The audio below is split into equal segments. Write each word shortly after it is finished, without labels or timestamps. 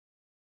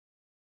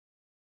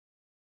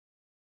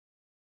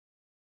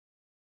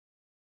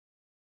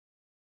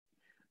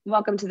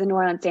Welcome to the New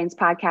Orleans Saints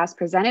podcast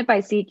presented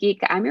by SeatGeek.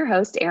 I'm your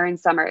host, Erin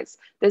Summers.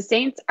 The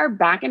Saints are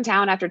back in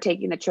town after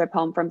taking the trip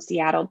home from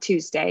Seattle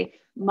Tuesday.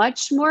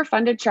 Much more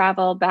fun to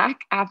travel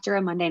back after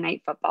a Monday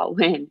Night Football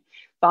win.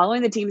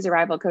 Following the team's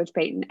arrival, Coach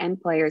Payton and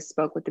players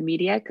spoke with the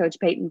media. Coach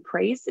Payton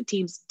praised the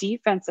team's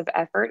defensive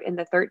effort in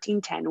the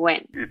 13-10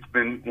 win. It's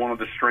been one of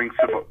the strengths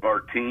of our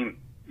team.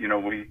 You know,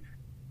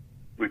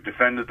 we've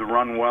defended the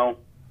run well.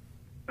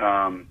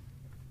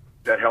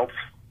 That helps,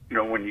 you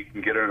know, when you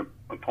can get an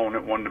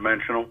opponent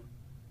one-dimensional.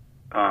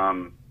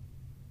 I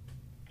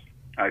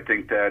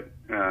think that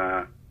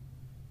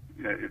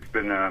it's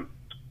been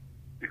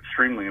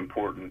extremely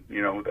important,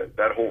 you know,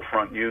 that whole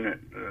front unit,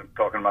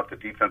 talking about the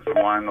defensive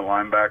line, the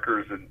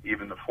linebackers, and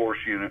even the force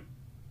unit,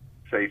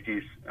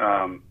 safeties.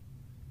 You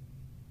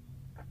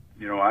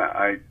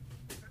know,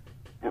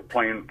 we're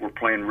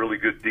playing really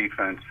good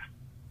defense,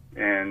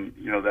 and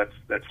you know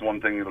that's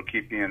one thing that'll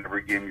keep you in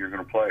every game you're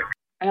going to play.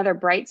 Another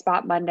bright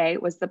spot Monday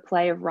was the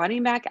play of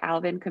running back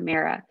Alvin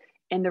Kamara,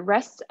 and the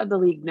rest of the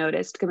league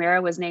noticed. Kamara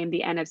was named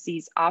the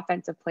NFC's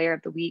Offensive Player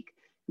of the Week.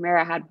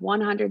 Kamara had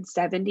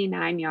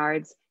 179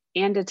 yards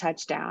and a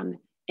touchdown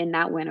in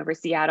that win over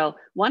Seattle.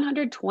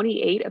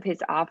 128 of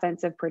his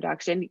offensive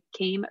production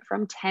came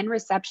from 10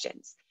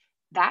 receptions.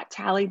 That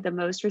tallied the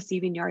most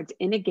receiving yards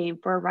in a game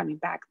for a running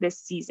back this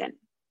season.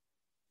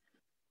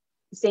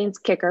 Saints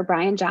kicker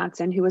Brian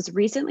Johnson, who was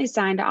recently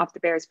signed off the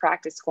Bears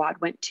practice squad,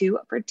 went 2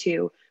 for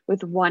 2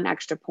 with one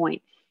extra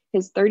point.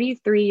 His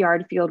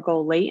 33-yard field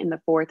goal late in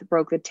the fourth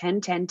broke the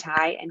 10-10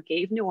 tie and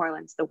gave New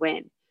Orleans the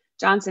win.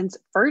 Johnson's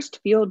first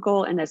field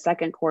goal in the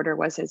second quarter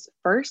was his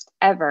first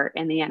ever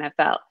in the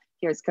NFL.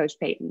 Here's Coach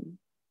Payton.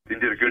 He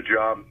did a good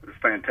job. It was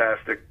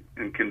fantastic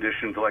in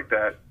conditions like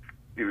that.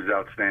 He was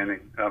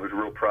outstanding. I was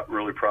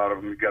really proud of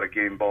him. He got a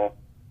game ball.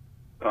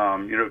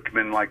 You know, come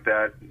in like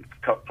that, it's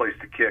a tough place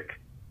to kick,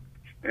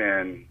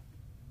 and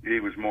he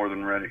was more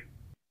than ready.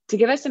 To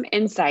give us some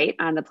insight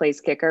on the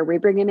place kicker, we're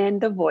bringing in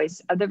the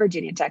voice of the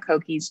Virginia Tech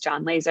Hokies,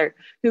 Jon Laaser,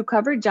 who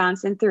covered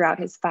Johnson throughout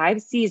his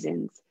 5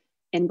 seasons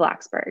in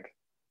Blacksburg.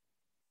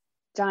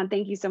 Jon,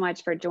 thank you so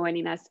much for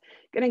joining us.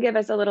 Going to give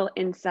us a little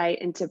insight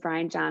into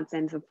Brian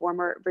Johnson, the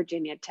former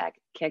Virginia Tech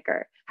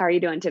kicker. How are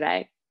you doing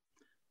today?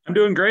 I'm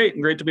doing great.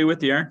 Great to be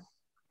with you, Erin.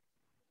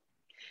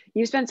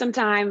 You spent some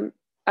time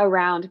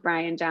around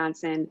Brian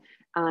Johnson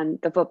on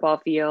the football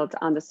field,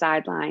 on the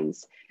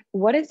sidelines.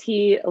 What is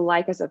he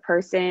like as a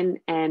person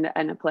and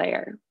a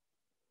player?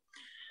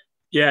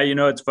 Yeah, you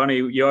know, it's funny.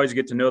 You always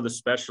get to know the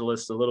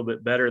specialists a little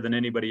bit better than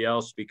anybody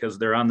else because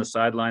they're on the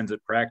sidelines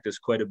at practice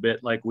quite a bit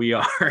like we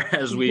are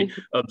as we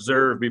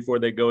observe before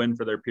they go in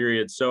for their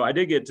periods. So I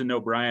did get to know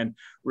Brian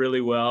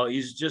really well.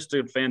 He's just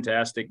a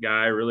fantastic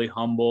guy, really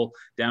humble,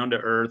 down to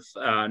earth.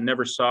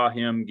 Never saw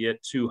him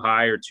get too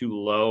high or too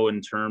low in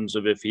terms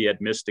of if he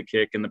had missed a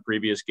kick in the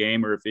previous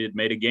game or if he had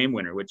made a game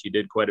winner, which he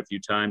did quite a few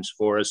times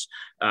for us.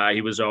 He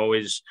was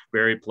always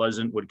very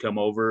pleasant, would come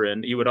over,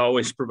 and he would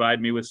always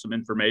provide me with some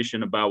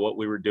information about what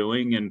we were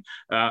doing, and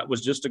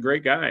was just a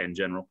great guy in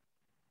general.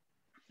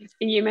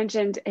 You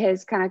mentioned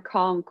his kind of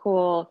calm,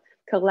 cool,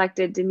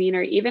 collected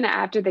demeanor. Even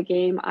after the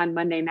game on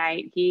Monday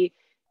night, he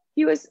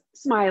was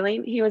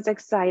smiling. He was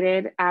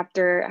excited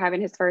after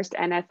having his first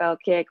NFL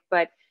kick,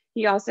 but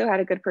he also had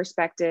a good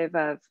perspective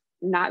of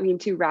not being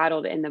too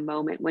rattled in the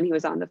moment when he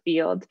was on the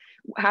field.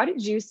 How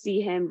did you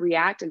see him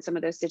react in some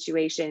of those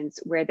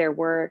situations where there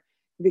were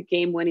the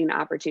game-winning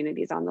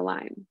opportunities on the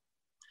line?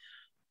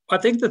 I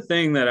think the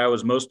thing that I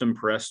was most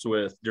impressed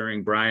with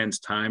during Brian's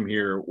time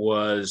here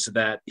was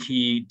that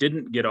he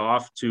didn't get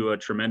off to a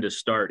tremendous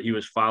start. He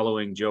was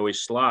following Joey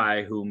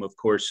Slye, whom, of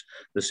course,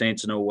 the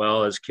Saints know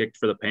well, has kicked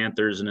for the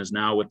Panthers and is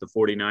now with the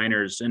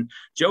 49ers. And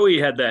Joey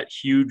had that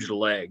huge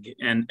leg,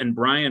 and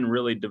Brian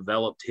really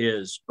developed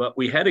his. But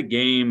we had a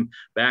game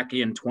back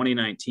in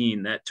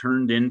 2019 that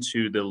turned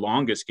into the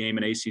longest game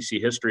in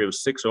ACC history. It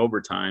was 6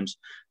 overtimes,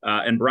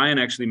 and Brian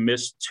actually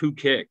missed 2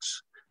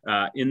 kicks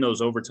in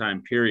those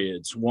overtime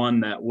periods,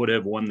 one that would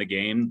have won the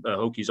game. The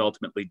Hokies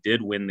ultimately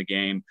did win the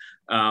game.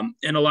 And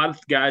a lot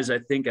of guys, I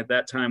think, at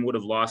that time would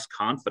have lost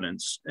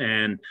confidence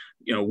and,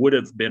 you know, would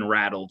have been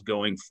rattled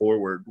going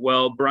forward.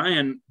 Well,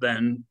 Brian,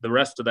 then the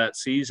rest of that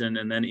season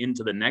and then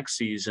into the next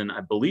season, I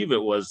believe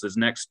it was his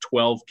next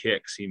 12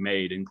 kicks he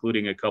made,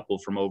 including a couple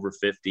from over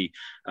 50.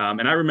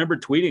 And I remember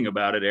tweeting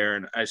about it,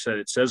 Erin. I said,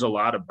 it says a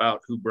lot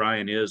about who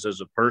Brian is as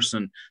a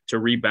person to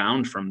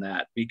rebound from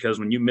that, because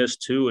when you miss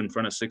 2 in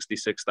front of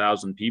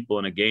 66,000 people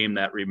in a game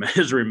that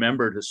is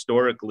remembered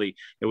historically,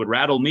 it would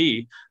rattle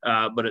me,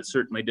 but it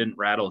certainly didn't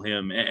rattle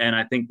him. And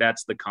I think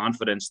that's the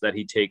confidence that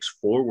he takes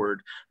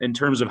forward in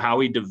terms of how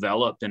he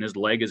developed, and his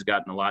leg has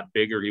gotten a lot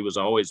bigger. He was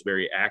always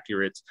very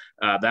accurate.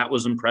 That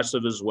was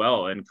impressive as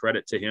well, and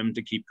credit to him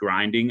to keep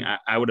grinding.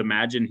 I would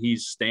imagine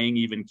he's staying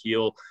even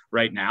keel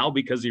right now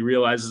because he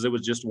realizes it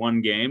was just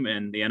one game,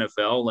 and the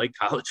NFL, like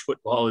college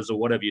football, is a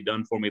what have you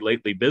done for me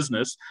lately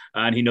business,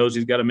 and he knows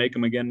he's got to make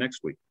them again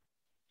next week.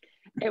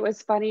 It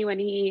was funny when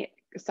he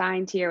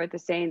signed here with the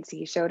Saints,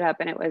 he showed up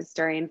and it was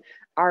during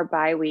our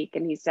bye week.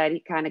 And he said he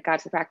kind of got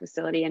to the practice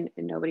facility and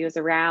nobody was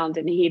around.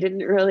 And he didn't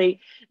really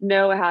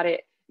know how to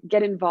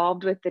get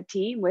involved with the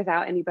team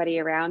without anybody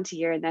around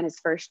here. And then his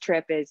first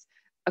trip is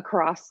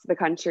across the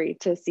country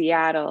to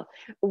Seattle.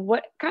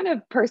 What kind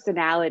of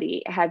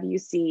personality have you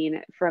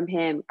seen from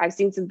him? I've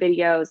seen some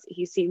videos.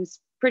 He seems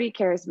pretty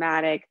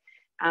charismatic,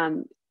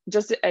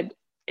 just an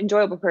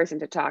enjoyable person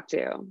to talk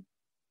to.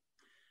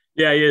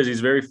 Yeah, he is.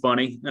 He's very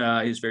funny.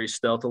 He's very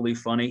stealthily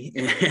funny.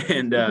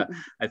 And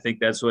I think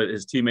that's what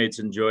his teammates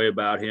enjoy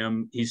about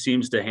him. He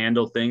seems to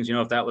handle things.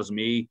 If that was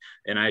me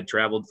and I had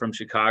traveled from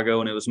Chicago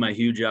and it was my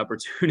huge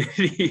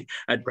opportunity,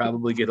 I'd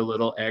probably get a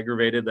little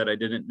aggravated that I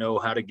didn't know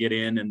how to get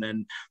in and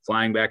then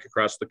flying back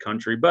across the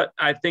country. But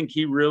I think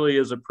he really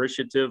is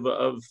appreciative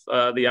of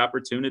the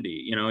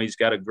opportunity. He's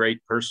got a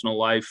great personal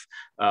life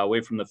away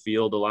from the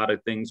field, a lot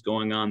of things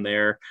going on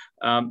there.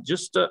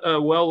 Just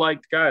a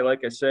well-liked guy.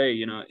 Like I say,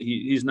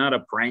 he's not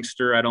a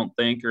prankster, I don't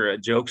think, or a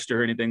jokester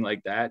or anything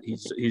like that.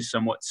 He's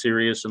somewhat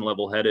serious and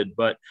level-headed,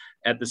 but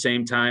at the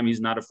same time,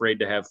 he's not afraid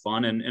to have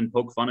fun and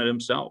poke fun at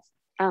himself.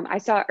 I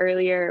saw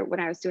earlier when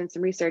I was doing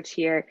some research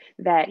here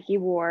that he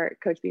wore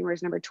Coach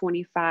Beamer's number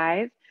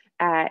 25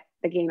 at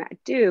the game at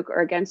Duke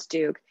or against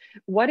Duke.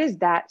 What does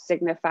that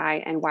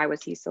signify and why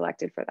was he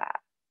selected for that?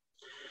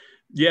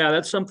 Yeah,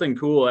 that's something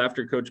cool.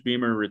 After Coach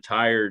Beamer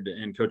retired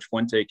and Coach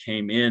Fuente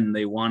came in,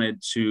 they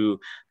wanted to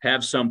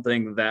have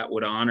something that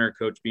would honor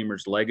Coach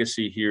Beamer's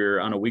legacy here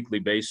on a weekly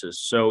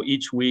basis. So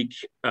each week,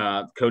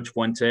 Coach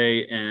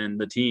Fuente and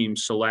the team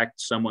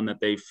select someone that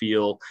they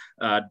feel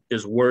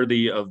is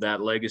worthy of that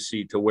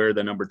legacy to wear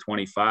the number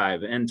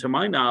 25. And to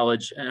my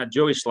knowledge,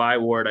 Joey Sly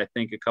wore it, I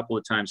think, a couple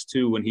of times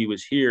too when he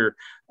was here.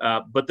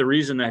 But the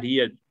reason that he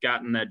had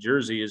gotten that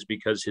jersey is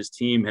because his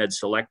team had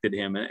selected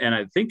him. And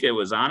I think it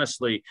was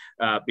honestly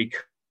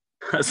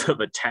because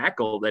of a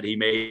tackle that he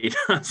made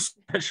on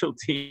special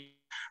team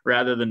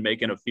rather than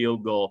making a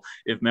field goal,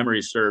 if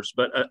memory serves.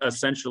 But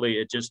essentially,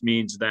 it just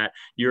means that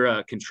you're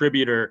a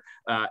contributor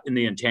in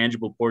the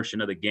intangible portion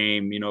of the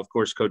game. Of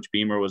course, Coach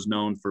Beamer was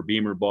known for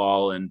Beamer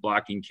ball and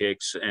blocking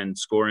kicks and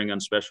scoring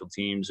on special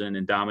teams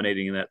and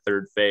dominating in that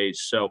third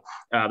phase. So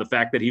the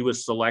fact that he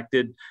was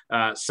selected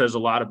says a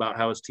lot about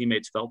how his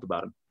teammates felt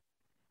about him.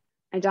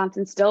 And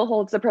Johnson still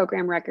holds the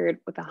program record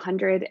with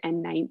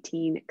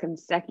 119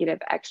 consecutive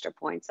extra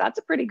points. That's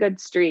a pretty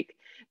good streak.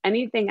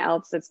 Anything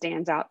else that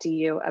stands out to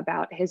you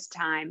about his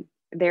time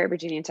there at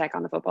Virginia Tech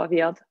on the football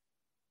field?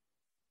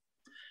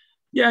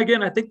 Yeah,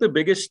 again, I think the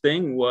biggest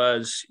thing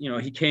was,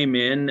 he came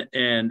in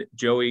and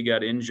Joey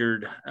got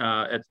injured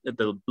at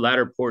the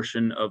latter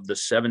portion of the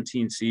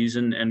 17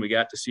 season, and we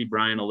got to see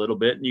Brian a little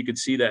bit. And you could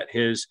see that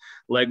his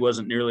leg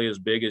wasn't nearly as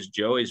big as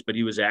Joey's, but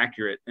he was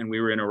accurate. And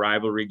we were in a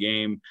rivalry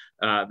game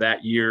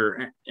that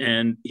year,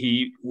 and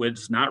he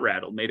was not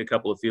rattled, made a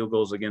couple of field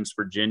goals against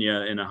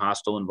Virginia in a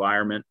hostile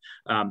environment,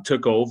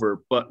 took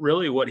over. But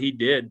really what he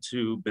did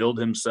to build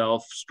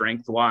himself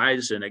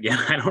strength-wise, and again,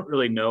 I don't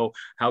really know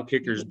how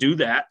kickers do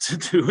that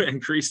to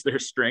increase their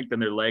strength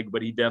in their leg,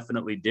 but he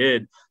definitely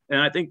did.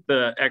 And I think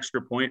the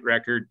extra point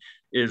record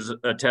is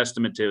a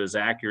testament to his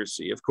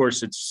accuracy. Of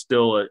course, it's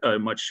still a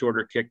much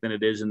shorter kick than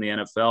it is in the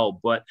NFL,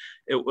 but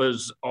it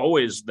was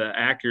always the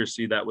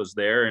accuracy that was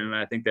there. And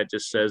I think that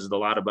just says a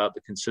lot about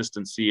the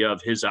consistency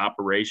of his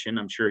operation.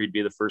 I'm sure he'd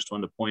be the first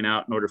one to point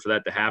out, in order for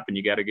that to happen,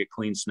 you got to get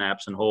clean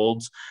snaps and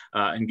holds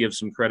and give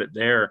some credit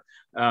there.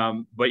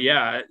 But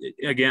yeah,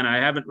 again, I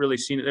haven't really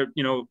seen it.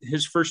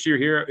 His first year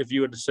here, if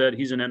you had said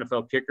he's an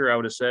NFL kicker, I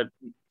would have said,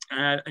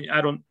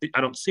 I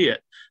don't see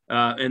it.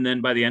 And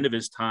then by the end of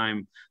his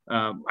time,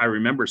 I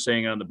remember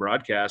saying it on the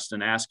broadcast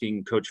and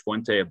asking Coach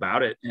Fuente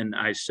about it. And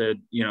I said,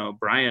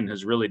 Brian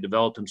has really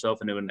developed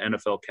himself into an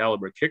NFL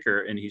caliber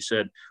kicker. And he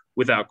said,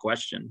 without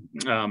question.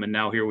 And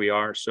now here we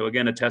are. So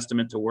again, a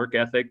testament to work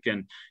ethic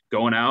and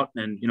going out.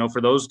 And,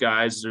 for those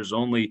guys, there's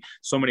only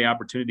so many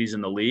opportunities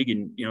in the league.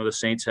 And, the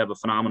Saints have a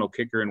phenomenal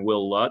kicker in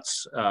Will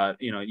Lutz.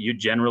 You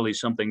generally,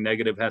 something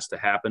negative has to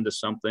happen to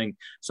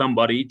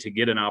somebody to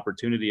get an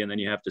opportunity, and then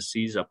you have to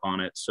seize up on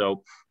it.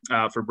 So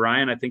for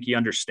Brian, I think he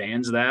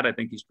understands that. I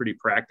think he's pretty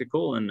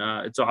practical, and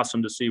it's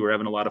awesome to see. We're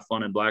having a lot of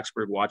fun in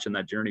Blacksburg watching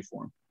that journey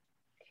for him.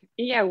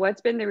 Yeah,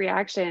 what's been the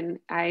reaction?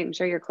 I'm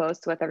sure you're close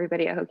with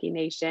everybody at Hokie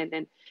Nation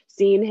and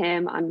seeing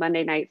him on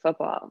Monday Night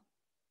Football.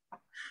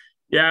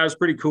 Yeah, it was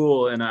pretty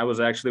cool. And I was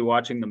actually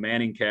watching the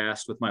Manning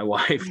cast with my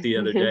wife the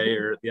other day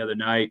or the other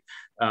night.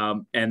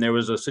 And there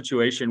was a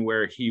situation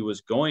where he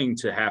was going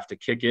to have to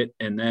kick it.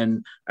 And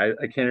then I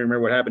can't remember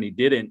what happened. He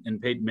didn't.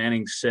 And Peyton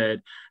Manning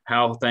said,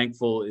 how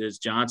thankful is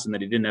Johnson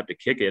that he didn't have to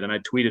kick it? And I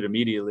tweeted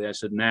immediately. I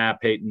said, nah,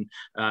 Peyton,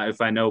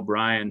 if I know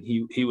Brian,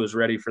 he was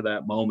ready for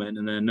that moment.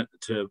 And then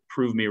to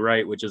prove me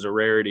right, which is a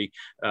rarity,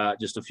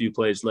 just a few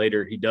plays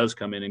later, he does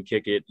come in and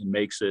kick it and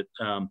makes it.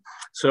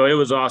 So it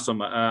was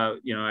awesome.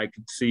 I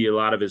could see a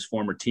lot of his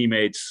former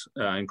teammates,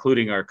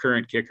 including our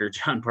current kicker,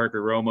 John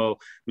Parker Romo,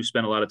 who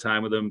spent a lot of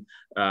time with him,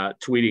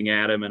 tweeting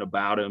at him and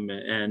about him.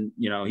 And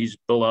he's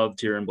beloved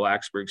here in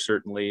Blacksburg,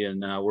 certainly.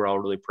 And we're all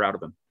really proud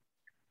of him.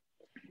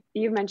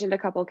 You mentioned a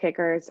couple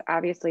kickers,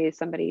 obviously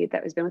somebody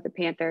that has been with the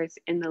Panthers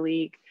in the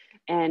league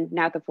and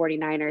now the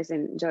 49ers,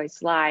 and Joey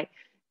Sly.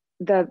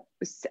 The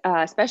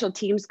special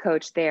teams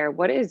coach there,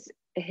 what is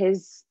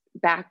his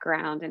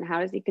background and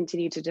how does he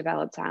continue to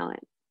develop talent?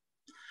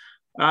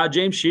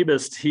 James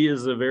Shebist, he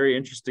is a very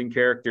interesting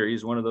character.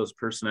 He's one of those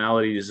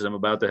personalities. I'm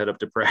about to head up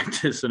to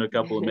practice in a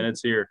couple of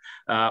minutes here,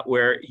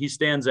 where he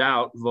stands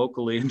out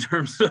vocally in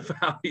terms of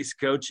how he's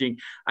coaching.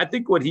 I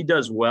think what he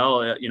does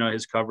well,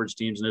 his coverage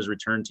teams and his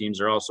return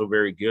teams are also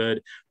very good,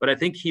 but I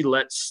think he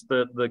lets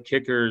the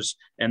kickers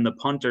and the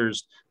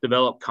punters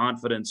develop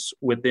confidence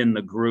within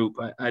the group.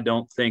 I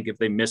don't think if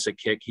they miss a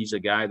kick, he's a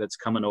guy that's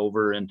coming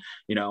over and,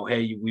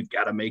 hey, we've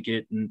got to make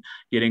it and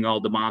getting all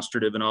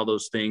demonstrative and all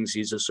those things.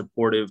 He's a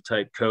supportive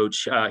type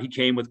coach. He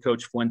came with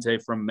Coach Fuente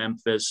from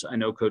Memphis. I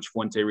know Coach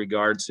Fuente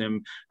regards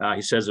him.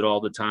 He says it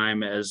all the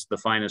time as the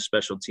finest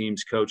special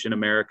teams coach in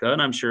America.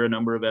 And I'm sure a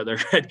number of other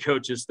head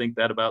coaches think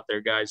that about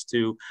their guys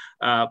too.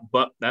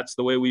 But that's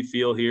the way we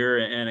feel here.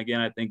 And again,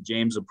 I think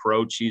James'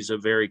 approach, he's a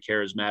very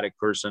charismatic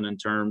person in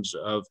terms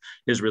of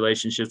his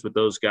relationships with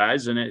those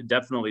guys. And it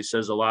definitely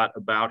says a lot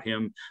about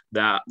him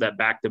that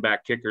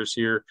back-to-back kickers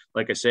here,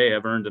 like I say,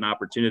 have earned an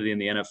opportunity in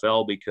the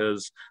NFL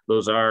because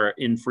those are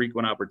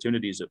infrequent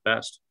opportunities at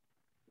best.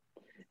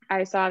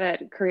 I saw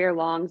that career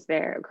long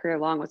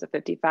was a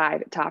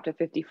 55, topped a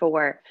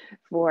 54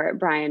 for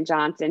Brian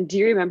Johnson. Do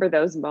you remember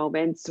those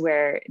moments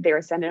where they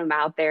were sending him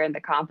out there and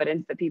the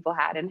confidence that people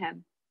had in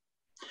him?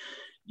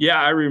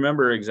 Yeah, I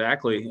remember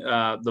exactly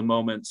the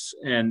moments.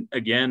 And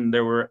again,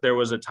 there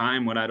was a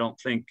time when I don't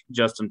think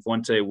Justin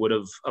Fuente would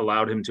have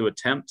allowed him to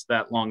attempt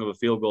that long of a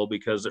field goal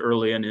because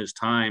early in his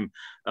time,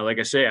 like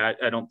I say,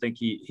 I don't think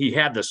he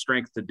had the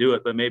strength to do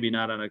it, but maybe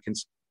not on a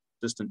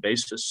consistent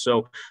basis.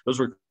 So those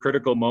were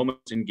critical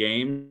moments in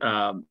game.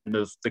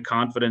 The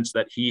confidence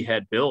that he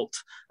had built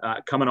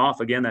coming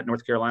off, again, that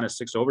North Carolina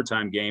 6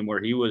 overtime game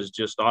where he was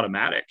just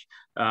automatic.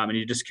 And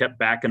he just kept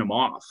backing him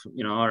off.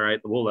 All right,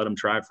 we'll let him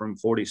try from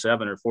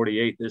 47 or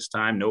 48 this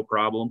time, no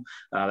problem.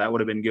 That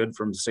would have been good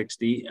from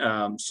 60.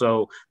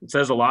 So it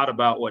says a lot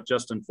about what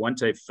Justin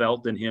Fuente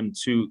felt in him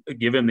to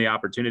give him the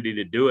opportunity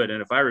to do it.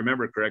 And if I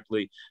remember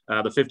correctly,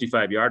 the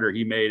 55-yarder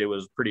he made, it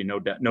was pretty no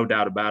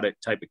doubt about it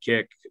type of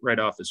kick right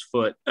off his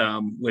foot,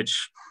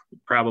 which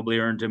probably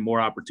earned him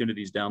more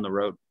opportunities down the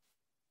road.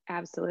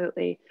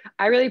 Absolutely.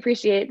 I really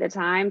appreciate the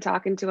time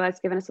talking to us,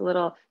 giving us a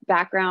little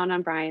background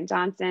on Brian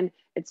Johnson.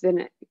 It's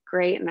been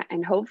great.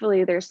 And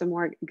hopefully there's some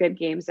more good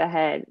games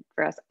ahead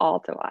for us all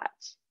to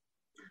watch.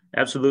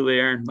 Absolutely,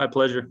 Aaron. My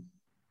pleasure.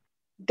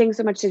 Thanks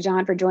so much to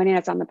John for joining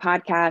us on the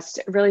podcast.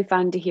 Really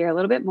fun to hear a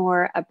little bit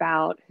more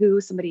about who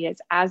somebody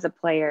is as a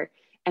player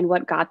and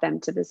what got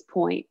them to this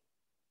point.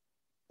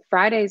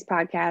 Friday's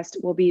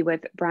podcast will be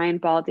with Brian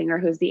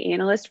Baldinger, who's the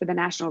analyst for the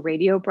national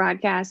radio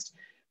broadcast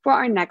for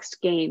our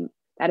next game.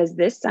 That is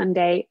this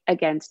Sunday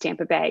against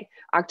Tampa Bay,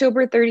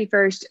 October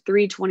 31st,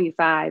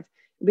 3:25.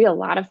 It'll be a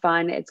lot of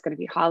fun. It's going to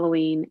be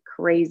Halloween,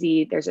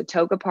 crazy. There's a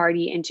toga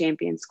party in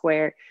Champion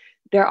Square.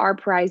 There are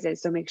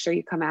prizes, so make sure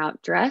you come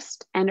out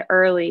dressed and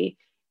early.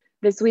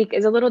 This week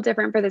is a little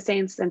different for the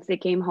Saints since they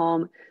came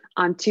home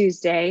on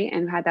Tuesday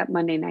and had that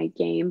Monday night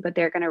game, but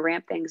they're going to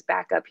ramp things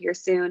back up here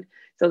soon.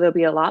 So there'll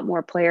be a lot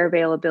more player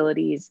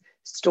availabilities,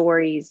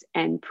 stories,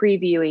 and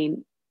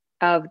previewing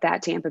of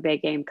that Tampa Bay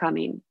game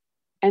coming.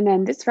 And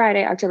then this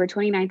Friday, October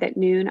 29th at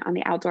noon on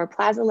the outdoor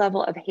plaza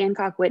level of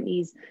Hancock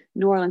Whitney's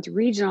New Orleans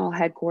regional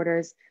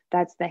headquarters,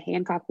 that's the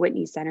Hancock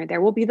Whitney Center,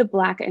 there will be the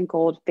Black and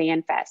Gold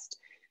Fan Fest.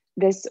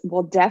 This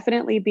will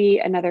definitely be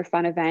another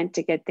fun event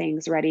to get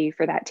things ready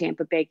for that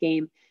Tampa Bay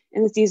game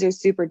in the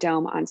Caesars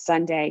Superdome on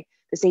Sunday.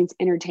 The Saints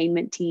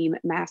entertainment team,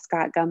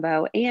 mascot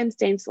Gumbo, and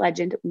Saints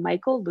legend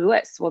Michael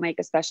Lewis will make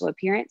a special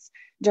appearance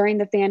during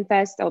the Fan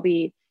Fest. There'll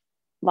be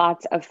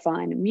lots of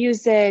fun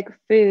music,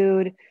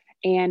 food,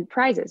 and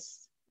prizes.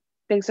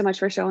 Thanks so much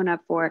for showing up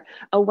for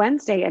a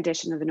Wednesday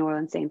edition of the New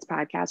Orleans Saints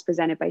podcast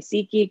presented by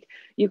SeatGeek.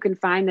 You can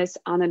find this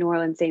on the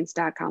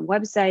NewOrleansSaints.com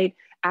website,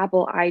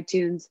 Apple,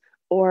 iTunes,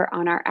 or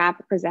on our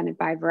app presented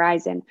by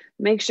Verizon.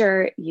 Make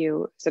sure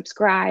you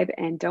subscribe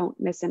and don't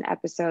miss an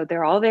episode.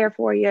 They're all there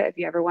for you if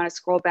you ever want to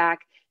scroll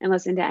back and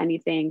listen to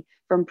anything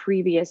from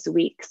previous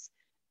weeks.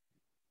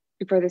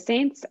 For the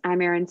Saints,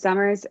 I'm Erin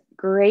Summers.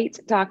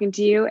 Great talking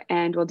to you,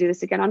 and we'll do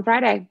this again on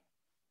Friday.